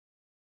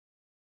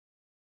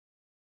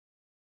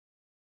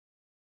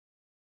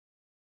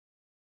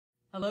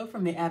Hello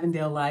from the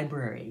Avondale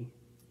Library.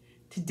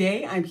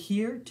 Today I'm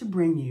here to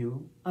bring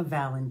you a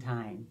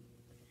Valentine.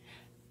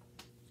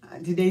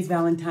 Today's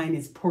Valentine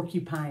is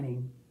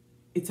Porcupining.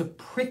 It's a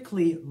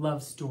prickly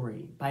love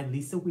story by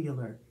Lisa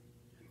Wheeler.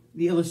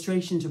 The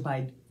illustrations are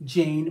by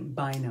Jane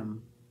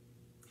Bynum.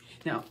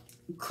 Now,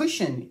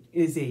 Cushion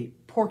is a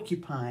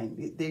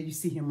porcupine. There you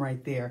see him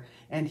right there.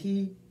 And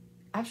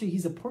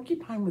he's a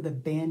porcupine with a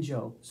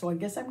banjo. So I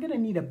guess I'm going to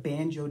need a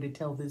banjo to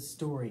tell this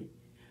story.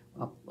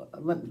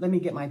 Let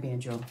me get my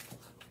banjo.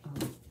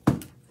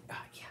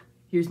 Yeah,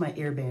 here's my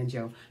air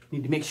banjo.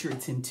 Need to make sure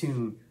it's in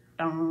tune.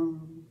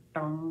 Dong,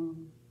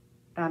 dong,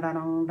 dong, dong,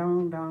 dong,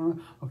 dong,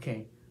 dong.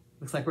 Okay,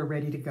 looks like we're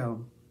ready to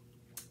go.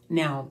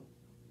 Now,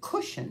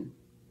 Cushion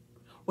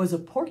was a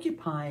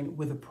porcupine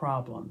with a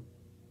problem.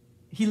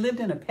 He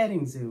lived in a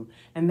petting zoo,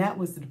 and that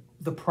was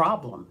the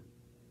problem.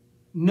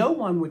 No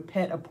one would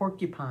pet a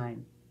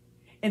porcupine.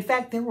 In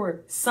fact, there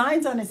were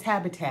signs on his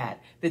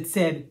habitat that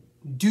said,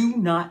 "Do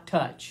not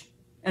touch,"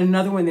 and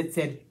another one that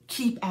said,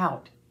 "Keep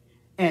out."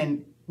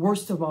 And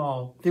worst of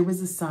all, there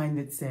was a sign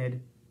that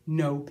said,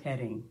 "No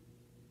petting."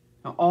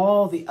 Now,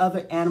 all the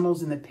other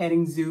animals in the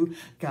petting zoo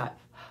got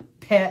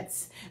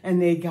pets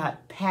and they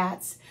got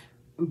pats,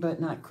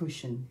 but not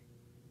Cushion.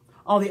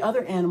 All the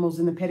other animals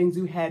in the petting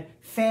zoo had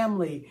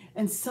family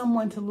and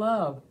someone to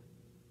love,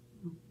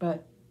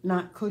 but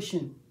not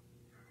Cushion.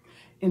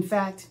 In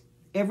fact,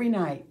 every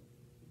night,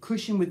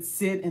 Cushion would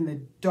sit in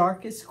the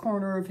darkest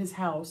corner of his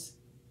house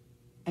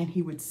and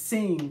he would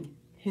sing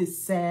his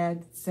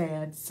sad,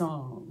 sad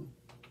song.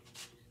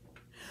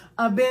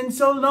 I've been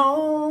so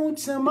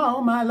lonesome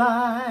all my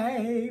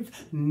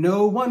life,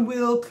 no one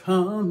will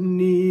come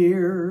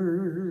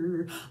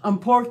near. I'm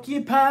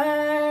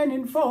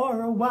porcupining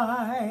for a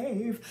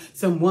wife,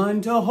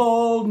 someone to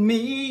hold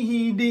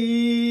me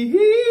dear.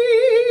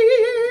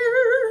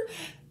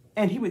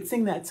 And he would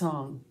sing that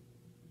song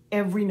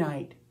every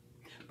night.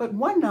 But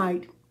one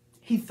night,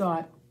 he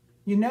thought,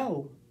 you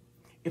know,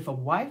 if a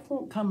wife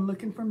won't come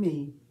looking for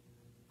me,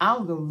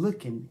 I'll go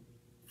looking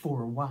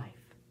for a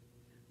wife.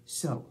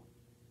 So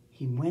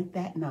he went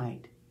that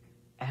night,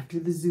 after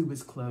the zoo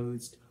was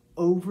closed,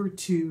 over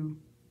to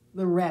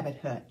the rabbit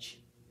hutch,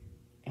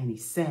 and he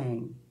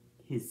sang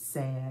his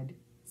sad,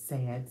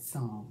 sad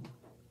song.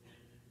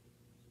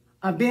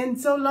 I've been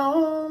so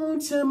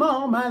lonesome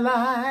all my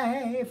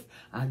life,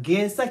 I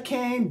guess I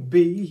can't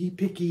be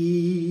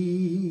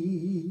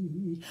picky.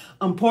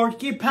 I'm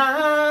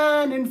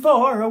porcupining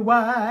for a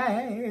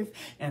wife,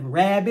 and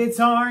rabbits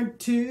aren't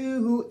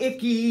too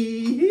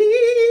icky.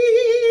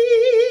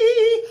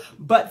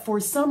 But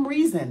for some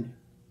reason,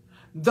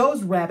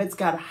 those rabbits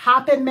got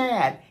hopping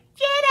mad.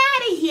 "Get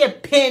out of here,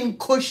 pin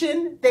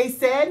Cushion," they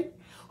said.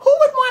 "Who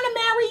would want to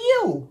marry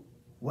you?"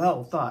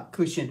 Well, thought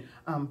Cushion,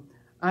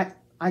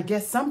 I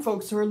guess some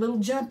folks are a little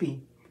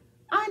jumpy.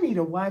 I need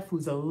a wife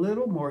who's a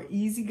little more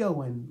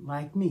easygoing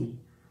like me.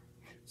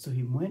 So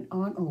he went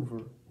on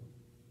over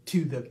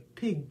to the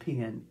pig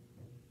pen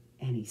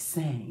and he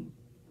sang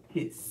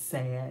his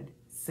sad,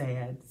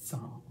 sad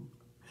song.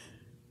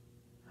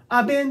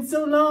 I've been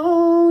so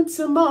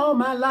lonesome all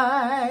my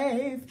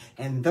life,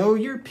 and though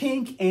you're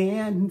pink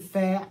and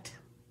fat,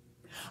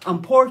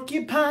 I'm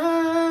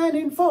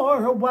porcupining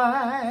for a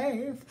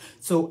wife,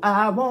 so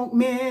I won't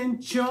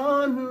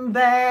mention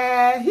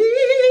that.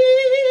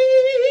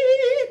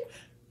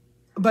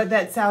 But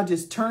that sow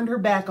just turned her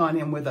back on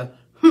him with a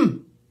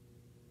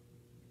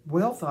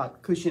Well,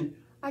 thought Cushion,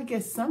 I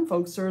guess some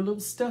folks are a little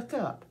stuck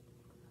up.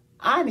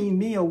 I need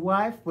me a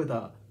wife with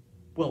a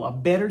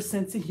better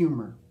sense of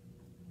humor.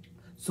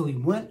 So he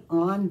went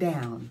on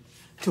down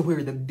to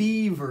where the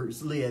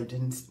beavers lived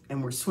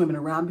and were swimming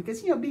around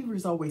because, you know,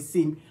 beavers always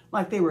seemed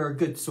like they were a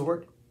good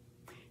sort.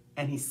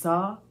 And he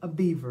saw a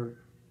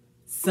beaver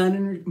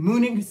sunning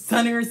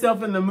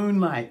herself in the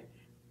moonlight.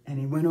 And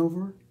he went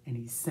over and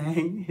he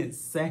sang his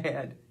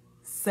sad,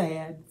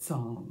 sad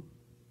song.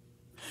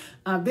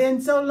 I've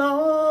been so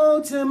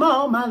lonesome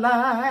all my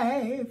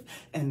life,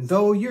 and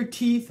though your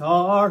teeth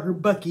are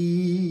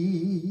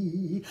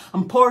bucky,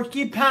 I'm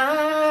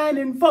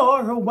porcupining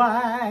for a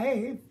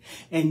wife,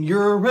 and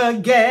you're a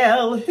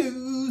gal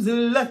who's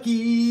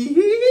lucky.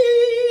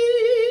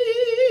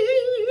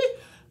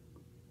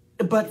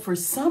 But for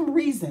some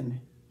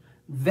reason,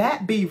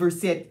 that beaver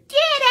said,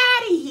 "Get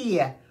out of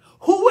here.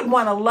 Who would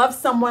want to love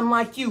someone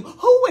like you?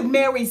 Who would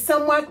marry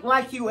someone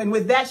like you?" And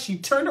with that, she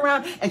turned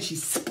around and she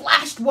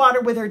splashed water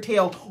with her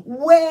tail,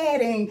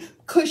 wetting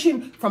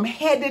Cushion from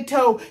head to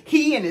toe,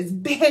 he and his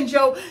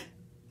banjo.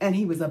 And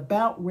he was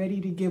about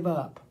ready to give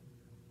up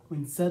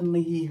when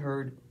suddenly he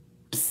heard,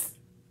 "Psst."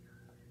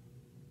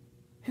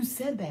 "Who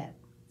said that?"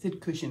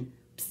 said Cushion.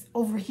 "Psst,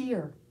 over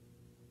here."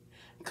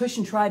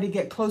 Cushion tried to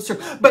get closer,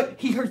 but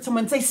he heard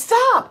someone say,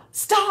 "Stop,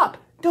 stop,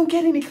 don't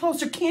get any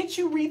closer. Can't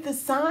you read the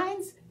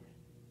signs?"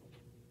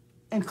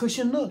 And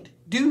Cushion looked.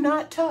 "Do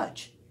not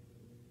touch.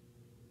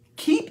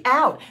 Keep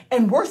out.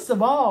 And worst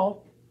of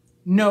all,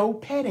 no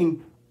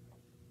petting."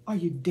 "Are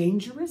you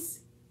dangerous?"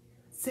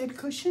 said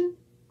Cushion.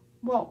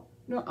 "Well,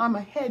 no, I'm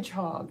a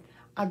hedgehog.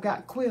 I've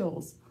got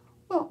quills."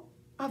 "Well,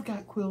 I've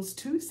got quills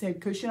too, said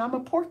Cushion. I'm a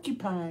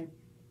porcupine.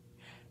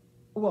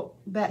 Well,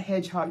 that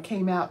hedgehog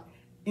came out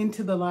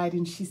into the light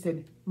and she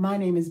said, my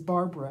name is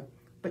Barbara,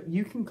 but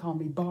you can call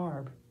me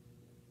Barb.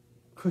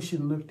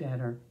 Cushion looked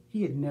at her.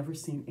 He had never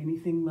seen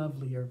anything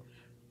lovelier.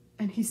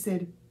 And he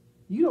said,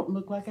 you don't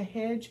look like a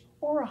hedge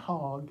or a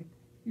hog.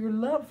 You're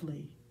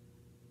lovely.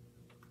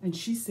 And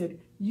she said,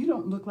 you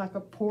don't look like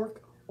a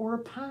pork or a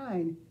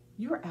pine.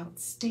 You're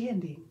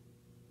outstanding.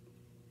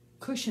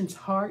 Cushion's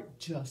heart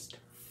just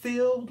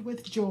filled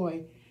with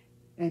joy.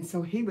 And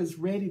so he was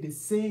ready to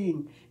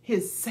sing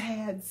his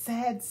sad,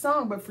 sad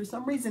song. But for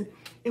some reason,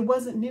 it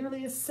wasn't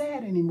nearly as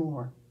sad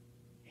anymore.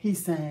 He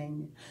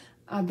sang,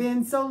 I've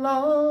been so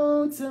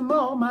lonesome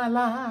all my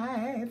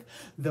life,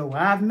 though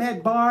I've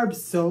met Barb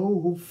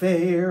so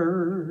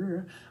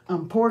fair.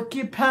 I'm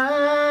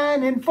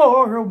porcupining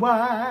for a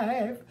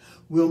wife.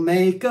 We'll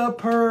make a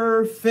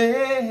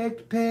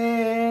perfect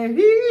pair.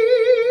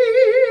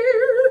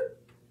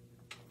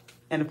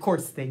 And of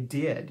course they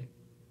did.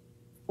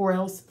 Or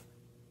else,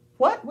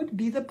 what would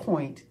be the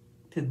point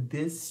to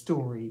this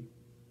story?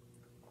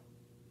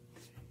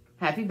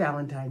 Happy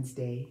Valentine's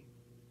Day.